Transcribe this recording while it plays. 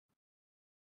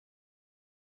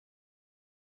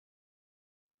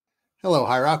Hello,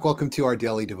 High Rock. Welcome to our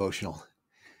daily devotional.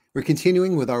 We're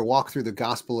continuing with our walk through the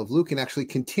Gospel of Luke and actually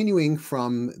continuing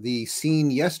from the scene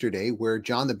yesterday where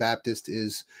John the Baptist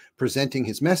is presenting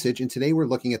his message. And today we're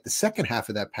looking at the second half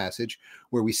of that passage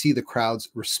where we see the crowd's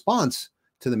response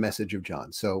to the message of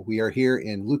John. So we are here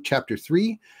in Luke chapter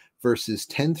 3, verses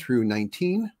 10 through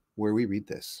 19, where we read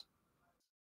this.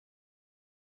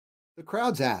 The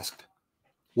crowds asked,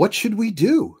 "What should we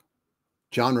do?"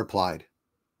 John replied,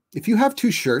 "If you have 2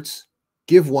 shirts,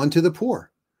 give one to the poor.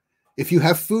 If you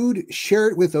have food, share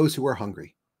it with those who are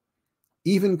hungry."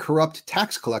 Even corrupt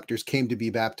tax collectors came to be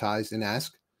baptized and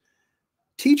asked,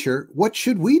 "Teacher, what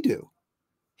should we do?"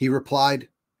 He replied,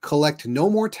 "Collect no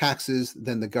more taxes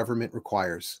than the government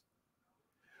requires."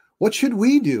 "What should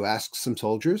we do?" asked some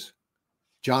soldiers.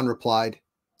 John replied,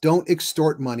 "Don't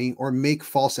extort money or make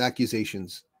false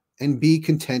accusations, and be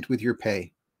content with your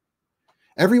pay."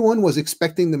 Everyone was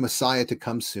expecting the Messiah to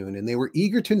come soon, and they were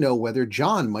eager to know whether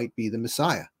John might be the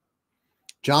Messiah.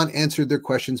 John answered their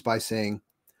questions by saying,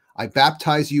 "I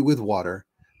baptize you with water,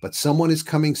 but someone is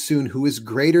coming soon who is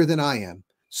greater than I am,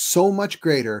 so much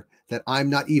greater that I'm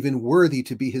not even worthy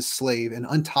to be his slave and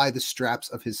untie the straps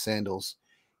of his sandals.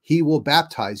 He will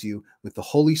baptize you with the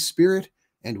Holy Spirit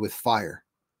and with fire.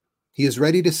 He is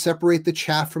ready to separate the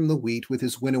chaff from the wheat with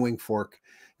his winnowing fork.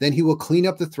 Then he will clean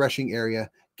up the threshing area,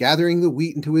 gathering the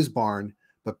wheat into his barn,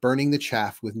 but burning the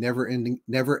chaff with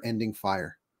never-ending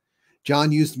fire."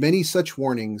 John used many such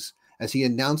warnings as he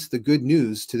announced the good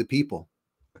news to the people.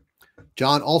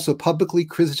 John also publicly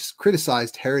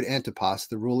criticized Herod Antipas,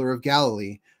 the ruler of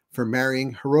Galilee, for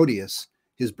marrying Herodias,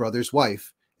 his brother's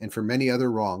wife, and for many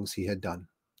other wrongs he had done.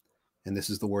 And this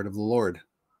is the word of the Lord.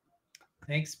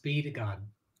 Thanks be to God.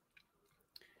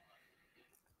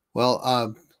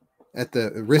 Well, at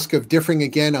the risk of differing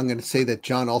again, I'm going to say that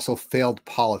John also failed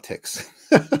politics.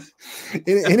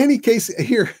 in any case,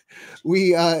 here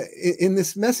we in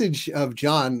this message of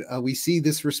John, we see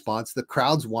this response. The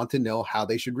crowds want to know how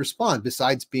they should respond.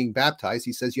 Besides being baptized,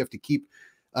 he says you have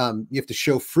to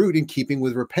show fruit in keeping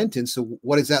with repentance. So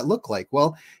what does that look like?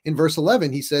 Well, in verse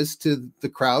 11, he says to the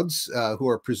crowds who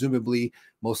are presumably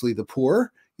mostly the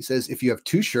poor, he says, if you have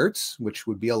 2 shirts, which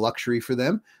would be a luxury for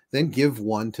them, then give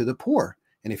one to the poor.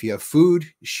 And if you have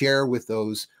food, share with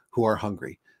those who are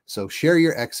hungry. So share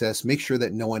your excess, make sure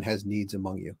that no one has needs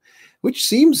among you, which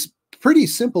seems pretty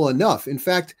simple enough. In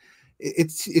fact,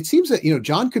 it seems that,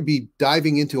 John could be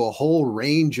diving into a whole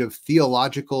range of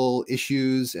theological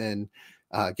issues and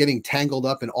getting tangled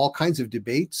up in all kinds of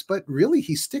debates, but really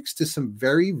he sticks to some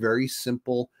very, very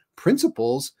simple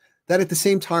principles that at the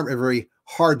same time are very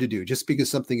hard to do. Just because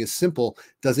something is simple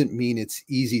doesn't mean it's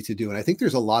easy to do. And I think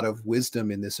there's a lot of wisdom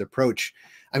in this approach.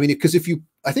 I mean, because if you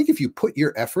put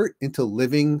your effort into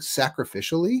living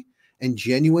sacrificially and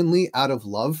genuinely out of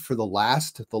love for the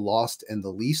last, the lost, and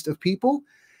the least of people,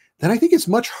 then I think it's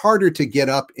much harder to get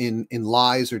up in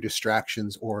lies or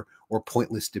distractions or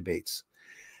pointless debates.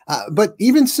 But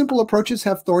even simple approaches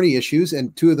have thorny issues,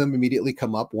 and 2 of them immediately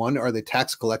come up. One are the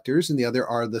tax collectors, and the other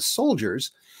are the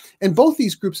soldiers. And both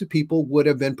these groups of people would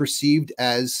have been perceived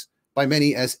by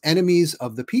many as enemies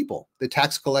of the people. The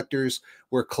tax collectors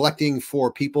were collecting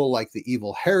for people like the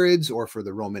evil Herods or for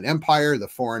the Roman Empire, the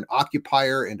foreign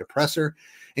occupier and oppressor.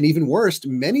 And even worse,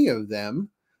 many of them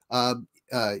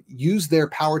used their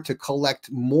power to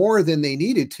collect more than they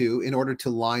needed to in order to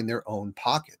line their own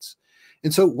pockets.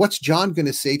 And so what's John going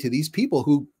to say to these people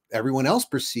who everyone else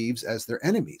perceives as their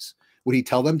enemies? Would he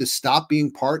tell them to stop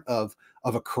being part of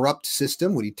a corrupt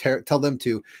system? Would he tell them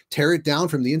to tear it down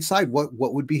from the inside? What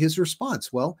would be his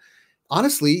response? Well,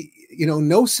 honestly,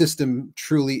 no system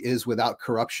truly is without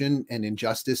corruption and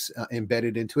injustice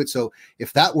embedded into it. So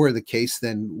if that were the case,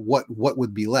 then what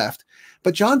would be left?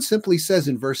 But John simply says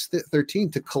in verse 13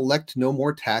 to collect no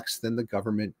more tax than the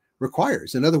government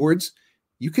requires. In other words,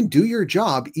 you can do your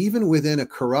job even within a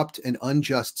corrupt and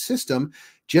unjust system.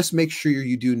 Just make sure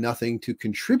you do nothing to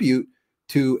contribute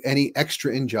to any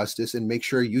extra injustice, and make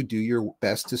sure you do your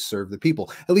best to serve the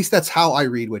people. At least that's how I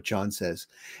read what John says.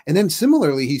 And then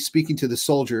similarly, he's speaking to the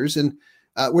soldiers, and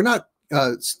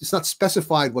it's not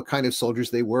specified what kind of soldiers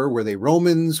they were. Were they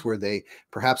Romans? Were they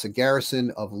perhaps a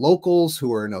garrison of locals who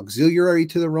were an auxiliary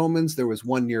to the Romans? There was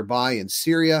one nearby in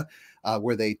Syria.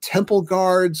 Were they temple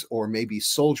guards or maybe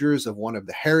soldiers of one of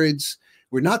the Herods?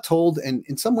 We're not told. And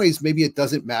in some ways, maybe it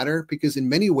doesn't matter, because in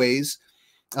many ways,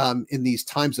 in these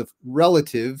times of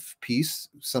relative peace,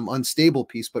 some unstable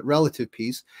peace, but relative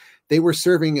peace, they were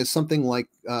serving as something like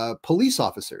police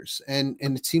officers. And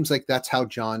it seems like that's how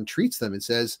John treats them. It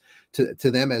says to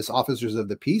them as officers of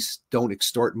the peace, don't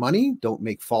extort money, don't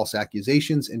make false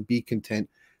accusations, and be content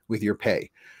with your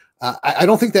pay. I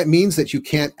don't think that means that you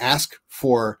can't ask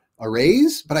for a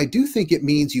raise, but I do think it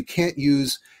means you can't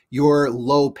use your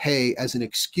low pay as an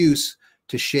excuse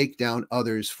to shake down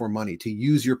others for money, to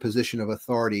use your position of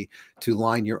authority to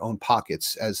line your own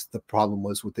pockets, as the problem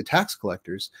was with the tax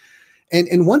collectors.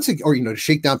 And once again, or, to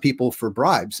shake down people for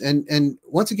bribes. And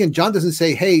once again, John doesn't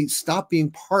say, hey, stop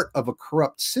being part of a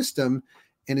corrupt system,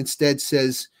 and instead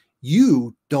says,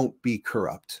 you don't be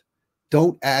corrupt.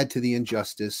 Don't add to the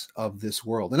injustice of this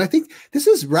world. And I think this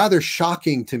is rather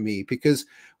shocking to me, because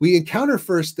we encounter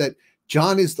first that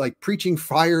John is like preaching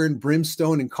fire and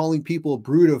brimstone and calling people a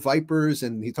brood of vipers.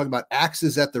 And he's talking about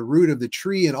axes at the root of the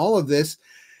tree and all of this.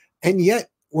 And yet,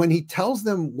 when he tells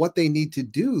them what they need to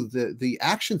do, the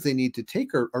actions they need to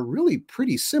take are really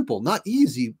pretty simple, not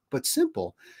easy, but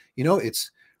simple.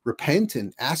 It's repent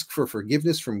and ask for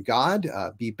forgiveness from God,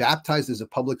 be baptized as a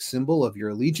public symbol of your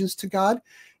allegiance to God,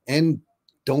 and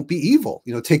don't be evil.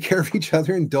 Take care of each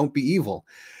other and don't be evil.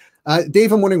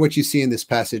 Dave, I'm wondering what you see in this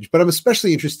passage, but I'm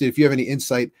especially interested if you have any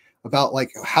insight about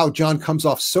like how John comes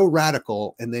off so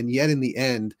radical, and then yet in the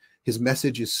end, his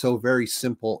message is so very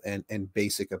simple and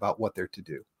basic about what they're to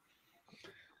do.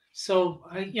 So,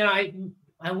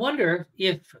 I wonder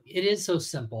if it is so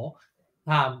simple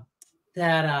that,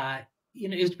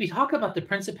 as we talk about the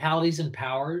principalities and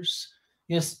powers,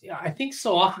 I think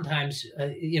so oftentimes,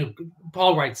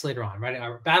 Paul writes later on, right?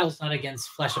 Our battle's not against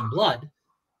flesh and blood,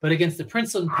 but against the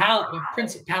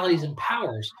principalities and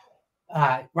powers,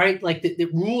 right? Like that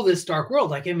rule this dark world.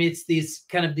 Like, it's these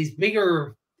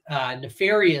bigger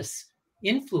nefarious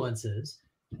influences.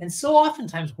 And so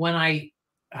oftentimes when I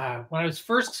was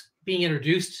first being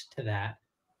introduced to that,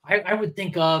 I would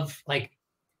think of, like,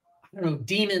 I don't know,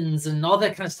 demons and all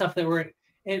that kind of stuff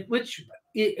which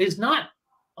is not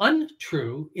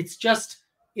untrue. It's just,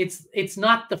 it's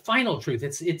not the final truth.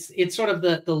 It's sort of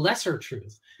the lesser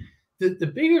truth.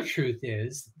 The bigger truth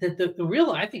is that the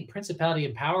real, I think, principality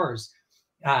and powers,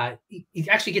 it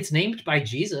actually gets named by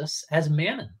Jesus as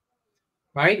mammon.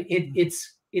 Right?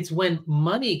 It's when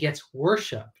money gets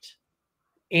worshipped,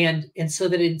 and so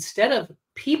that instead of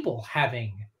people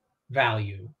having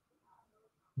value,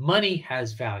 money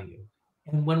has value.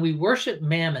 And when we worship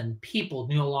mammon, people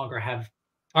no longer have,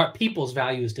 our people's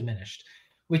value is diminished,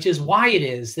 which is why it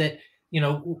is that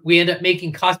we end up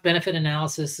making cost-benefit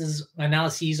analyses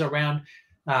around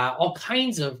all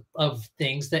kinds of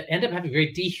things that end up having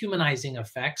very dehumanizing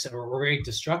effects or very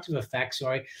destructive effects.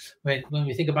 Right? When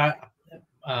we think about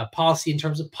policy in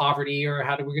terms of poverty, or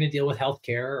how we're going to deal with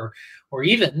healthcare, or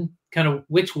even kind of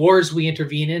which wars we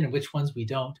intervene in and which ones we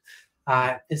don't.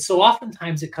 And so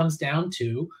oftentimes it comes down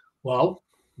to, well,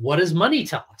 what does money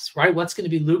tell us, right? What's going to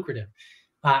be lucrative?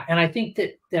 And I think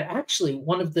that actually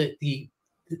one of the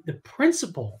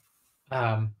principal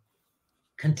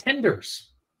contenders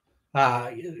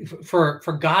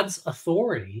for God's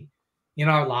authority in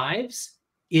our lives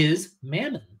is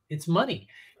mammon. It's money.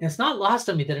 And it's not lost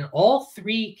on me that in all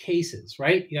three cases,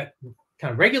 right, you got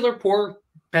kind of regular poor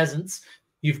peasants,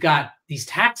 you've got these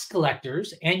tax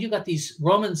collectors, and you've got these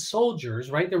Roman soldiers,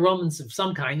 right? They're Romans of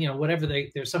some kind, whatever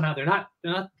they're somehow, they're not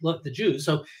the Jews.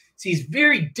 So it's these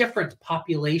very different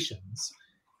populations.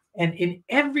 And in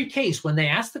every case, when they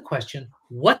ask the question,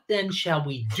 what then shall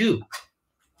we do?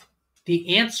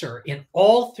 The answer in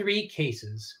all three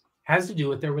cases has to do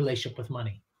with their relationship with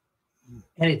money.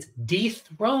 And it's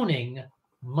dethroning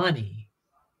money,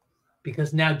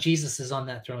 because now Jesus is on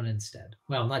that throne instead.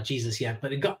 Well, not Jesus yet,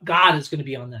 but God is going to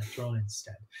be on that throne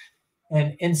instead.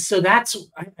 And so that's,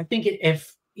 I think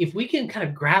if we can kind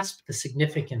of grasp the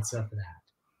significance of that,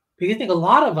 because I think a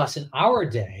lot of us in our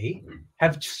day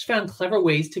have just found clever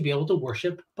ways to be able to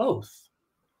worship both.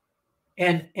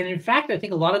 And in fact, I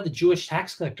think a lot of the Jewish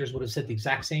tax collectors would have said the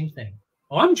exact same thing.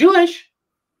 Oh, I'm Jewish.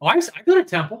 Oh, I go to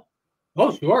temple.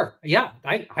 Oh, sure. Yeah,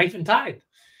 I even tithe.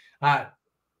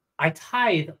 I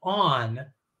tithe on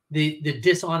the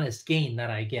dishonest gain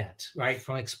that I get, right,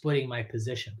 from exploiting my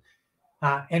position.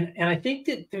 And I think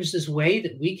that there's this way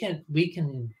that we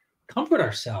can comfort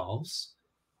ourselves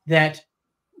that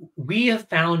we have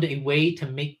found a way to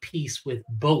make peace with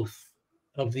both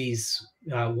of these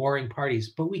warring parties,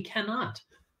 but we cannot.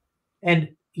 And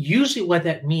usually what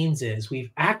that means is we've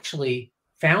actually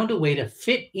found a way to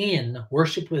fit in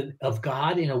worship of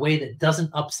God in a way that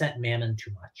doesn't upset mammon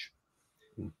too much.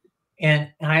 And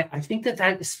I think that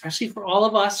especially for all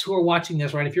of us who are watching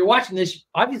this, right? If you're watching this,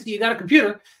 obviously you got a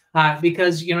computer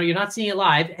because you're not seeing it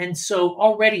live, and so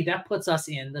already that puts us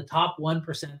in the top 1%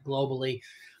 globally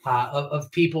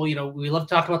of people. We love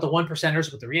to talk about the 1%ers,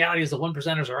 but the reality is the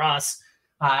 1%ers are us,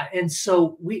 and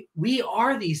so we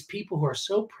are these people who are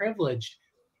so privileged,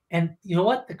 And you know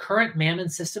what? The current mammon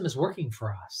system is working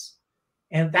for us.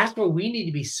 And that's where we need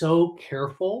to be so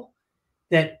careful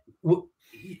that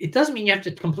it doesn't mean you have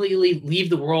to completely leave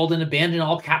the world and abandon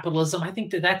all capitalism. I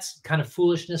think that that's kind of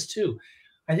foolishness too.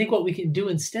 I think what we can do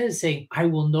instead is say, I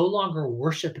will no longer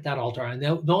worship at that altar. I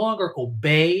no longer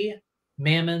obey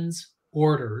Mammon's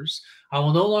orders. I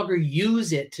will no longer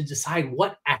use it to decide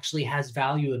what actually has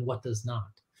value and what does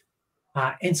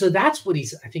not. And so that's what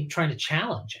he's, I think, trying to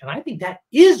challenge. And I think that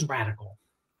is radical.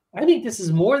 I think this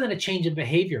is more than a change of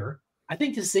behavior. I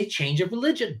think this is a change of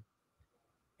religion.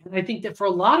 And I think that for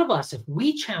a lot of us, if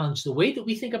we challenge the way that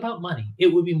we think about money, it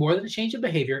would be more than a change of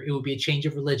behavior. It would be a change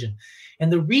of religion.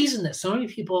 And the reason that so many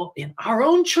people in our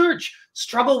own church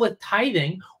struggle with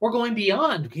tithing or going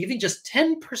beyond, giving just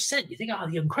 10%, you think, oh,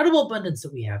 the incredible abundance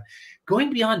that we have,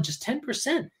 going beyond just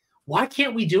 10%. Why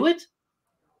can't we do it?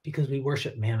 Because we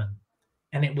worship Mammon.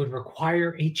 And it would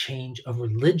require a change of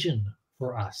religion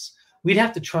for us. We'd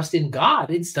have to trust in God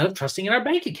instead of trusting in our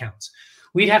bank accounts.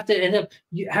 We'd have to end up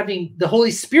having the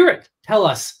Holy Spirit tell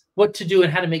us what to do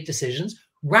and how to make decisions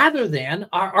rather than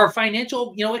our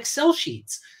financial, Excel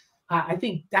sheets. I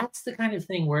think that's the kind of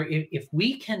thing where if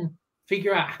we can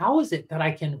figure out how is it that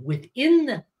I can,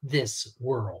 within this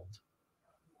world,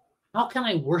 how can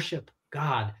I worship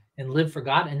God and live for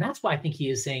God? And that's why I think he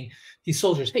is saying these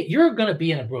soldiers, hey, you're going to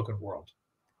be in a broken world.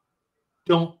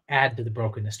 Don't add to the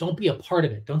brokenness. Don't be a part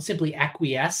of it. Don't simply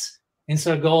acquiesce and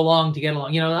sort of go along to get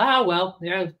along.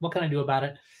 What can I do about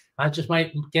it? I just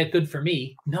might get good for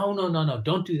me. No.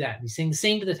 Don't do that. He's saying the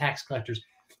same to the tax collectors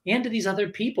and to these other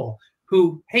people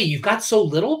who, hey, you've got so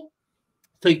little,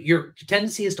 so your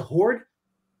tendency is to hoard.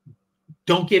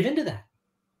 Don't give into that.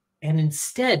 And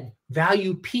instead,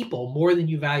 value people more than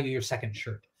you value your second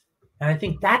shirt. And I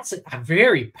think that's a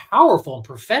very powerful and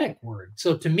prophetic word.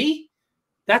 So to me,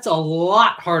 that's a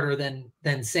lot harder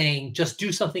than saying just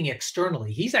do something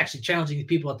externally. He's actually challenging the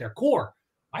people at their core.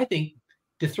 I think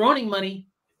dethroning money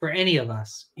for any of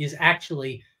us is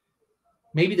actually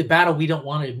maybe the battle we don't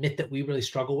want to admit that we really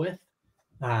struggle with,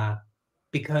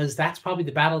 because that's probably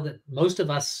the battle that most of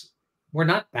us, we're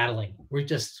not battling. We've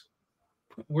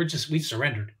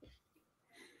surrendered.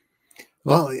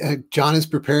 Well, John is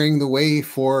preparing the way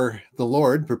for the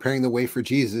Lord, preparing the way for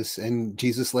Jesus. And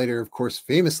Jesus later, of course,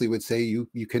 famously would say, you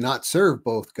cannot serve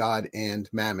both God and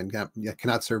mammon. You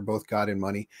cannot serve both God and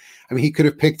money. I mean, he could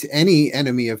have picked any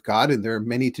enemy of God, and there are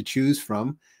many to choose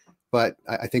from. But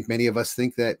I think many of us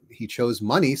think that he chose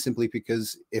money simply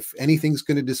because if anything's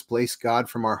going to displace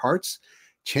God from our hearts,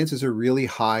 chances are really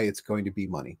high it's going to be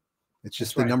money. It's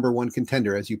just the number one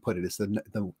contender, as you put it. It's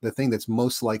the thing that's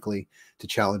most likely to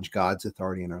challenge God's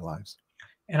authority in our lives.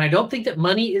 And I don't think that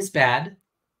money is bad.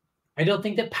 I don't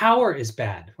think that power is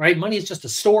bad, right? Money is just a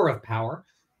store of power.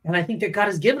 And I think that God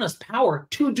has given us power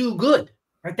to do good,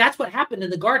 right? That's what happened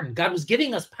in the garden. God was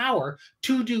giving us power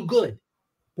to do good.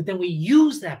 But then we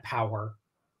use that power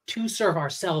to serve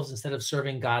ourselves instead of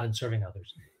serving God and serving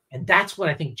others. And that's what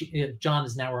I think John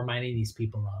is now reminding these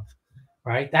people of.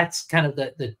 Right. That's kind of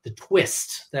the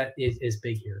twist that is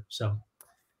big here. So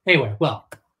anyway, well,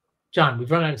 John, we've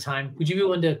run out of time. Would you be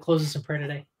willing to close us in prayer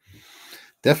today?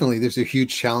 Definitely. There's a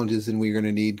huge challenges, and we're going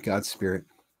to need God's Spirit.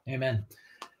 Amen.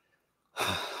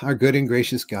 Our good and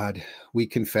gracious God, we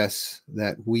confess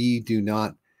that we do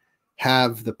not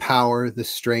have the power, the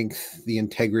strength, the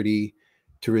integrity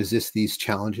to resist these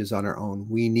challenges on our own.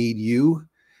 We need you,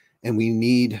 and we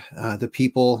need the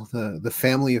people, the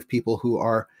family of people who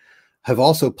have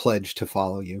also pledged to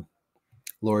follow you.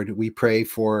 Lord, we pray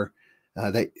for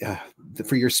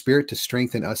for your Spirit to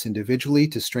strengthen us individually,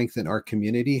 to strengthen our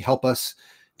community, help us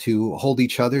to hold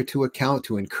each other to account,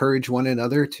 to encourage one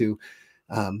another, to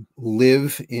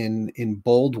live in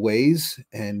bold ways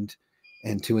and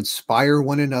to inspire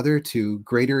one another to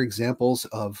greater examples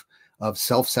of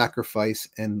self-sacrifice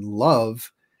and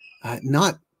love,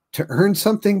 not to earn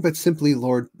something, but simply,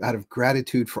 Lord, out of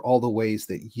gratitude for all the ways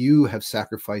that you have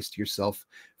sacrificed yourself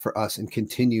for us and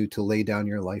continue to lay down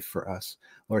your life for us.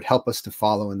 Lord, help us to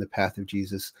follow in the path of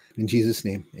Jesus. In Jesus'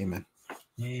 name, amen.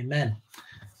 Amen.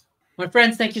 My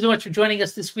friends, thank you so much for joining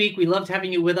us this week. We loved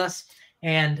having you with us.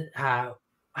 And I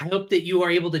hope that you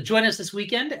are able to join us this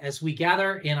weekend as we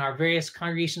gather in our various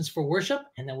congregations for worship.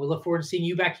 And then we'll look forward to seeing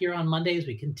you back here on Monday as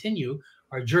we continue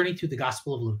our journey through the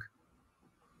Gospel of Luke.